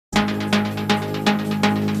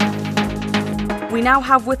We now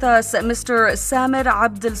have with us Mr. Samir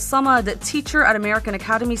Abdel Samad, teacher at American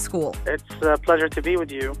Academy School. It's a pleasure to be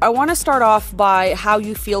with you. I want to start off by how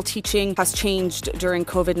you feel teaching has changed during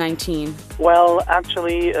COVID-19. Well,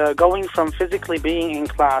 actually, going from physically being in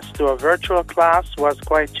class to a virtual class was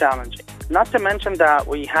quite challenging. Not to mention that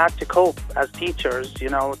we had to cope as teachers,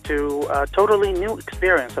 to a totally new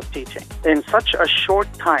experience of teaching in such a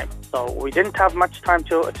short time. So we didn't have much time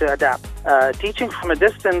to adapt. Teaching from a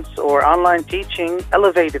distance or online teaching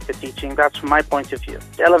elevated the teaching. That's from my point of view.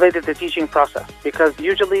 It elevated the teaching process because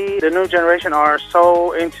usually the new generation are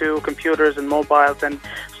so into computers and mobiles and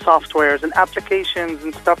softwares and applications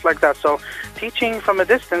and stuff like that. So teaching from a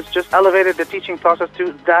distance just elevated the teaching process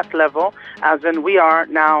to that level, as in we are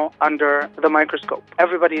now under the microscope.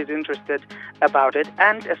 Everybody is interested about it,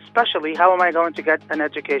 and especially how am I going to get an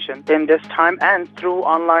education in this time and through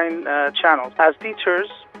online channels. As teachers,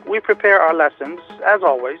 we prepare our lessons, as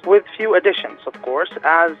always, with few additions, of course,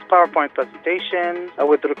 as PowerPoint presentations,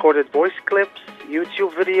 with recorded voice clips,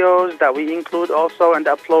 YouTube videos that we include also and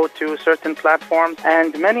upload to certain platforms,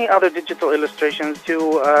 and many other digital illustrations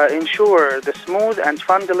to ensure the smooth and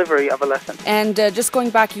fun delivery of a lesson. And just going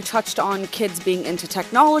back, you touched on kids being into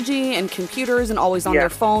technology and computers and always on their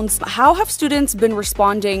phones. How have students been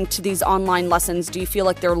responding to these online lessons? Do you feel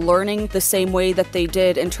like they're learning the same way that they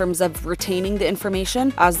did in terms of retaining the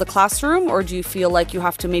information as the classroom, or do you feel like you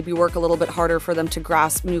have to maybe work a little bit harder for them to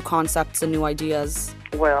grasp new concepts and new ideas?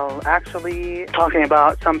 Well, actually, talking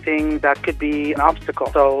about something that could be an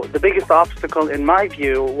obstacle. So the biggest obstacle, in my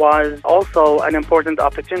view, was also an important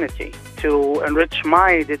opportunity to enrich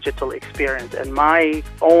my digital experience and my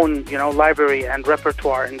own, library and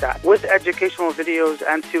repertoire in that with educational videos,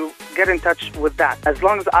 and to get in touch with that. As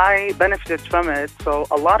long as I benefited from it, so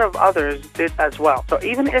a lot of others did as well. So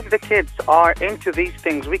even if the kids are into these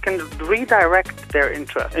things, we can redirect their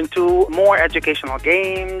interest into more educational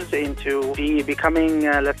games, into becoming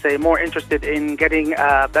let's say, more interested in getting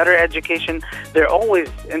a better education. They're always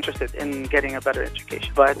interested in getting a better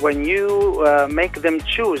education. But when you make them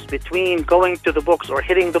choose between going to the books or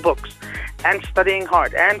hitting the books and studying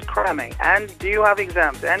hard and cramming and do you have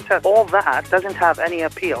exams and tests, all that doesn't have any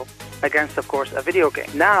appeal against, of course, a video game.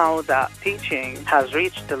 Now that teaching has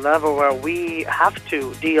reached the level where we have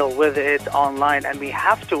to deal with it online and we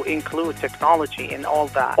have to include technology in all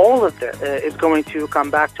that, all of this is going to come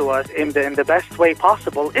back to us in the best way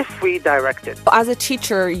possible if we direct it. As a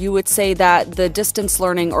teacher, you would say that the distance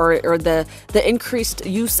learning or the increased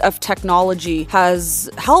use of technology has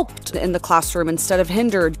helped in the classroom instead of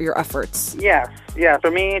hindered your efforts. Yes. Yeah,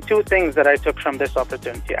 for me, two things that I took from this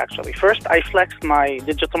opportunity, actually. First, I flexed my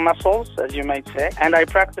digital muscles, as you might say, and I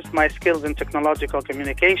practiced my skills in technological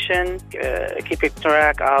communication, keeping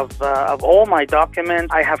track of all my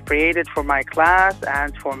documents I have created for my class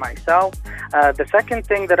and for myself. The second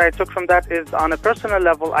thing that I took from that is, on a personal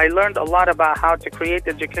level, I learned a lot about how to create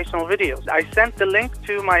educational videos. I sent the link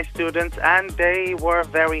to my students, and they were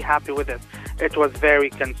very happy with it. It was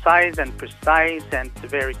very concise and precise and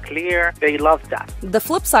very clear. They loved that. The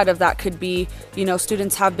flip side of that could be,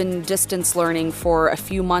 students have been distance learning for a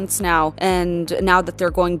few months now, and now that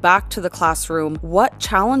they're going back to the classroom, what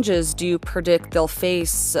challenges do you predict they'll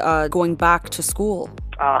face going back to school?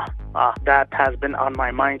 That has been on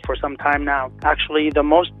my mind for some time now. Actually, the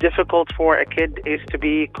most difficult for a kid is to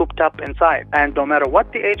be cooped up inside. And no matter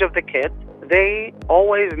what the age of the kid, they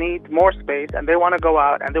always need more space, and they want to go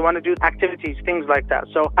out and they want to do activities, things like that.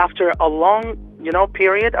 So after a long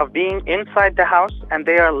period of being inside the house and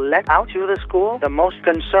they are let out to the school, the most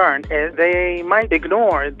concern is they might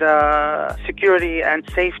ignore the security and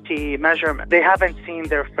safety measurement. They haven't seen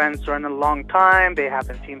their friends for a long time. They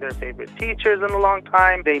haven't seen their favorite teachers in a long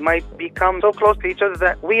time. They might become so close to each other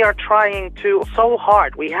that we are trying so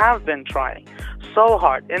hard. We have been trying so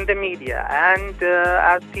hard in the media and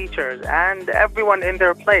as teachers and everyone in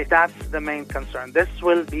their place. That's the main concern. This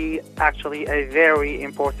will be actually a very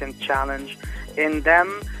important challenge in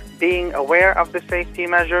them being aware of the safety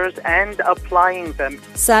measures and applying them.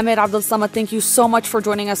 Samir Abdel Samad, thank you so much for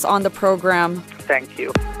joining us on the program. Thank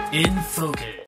you. In Focus.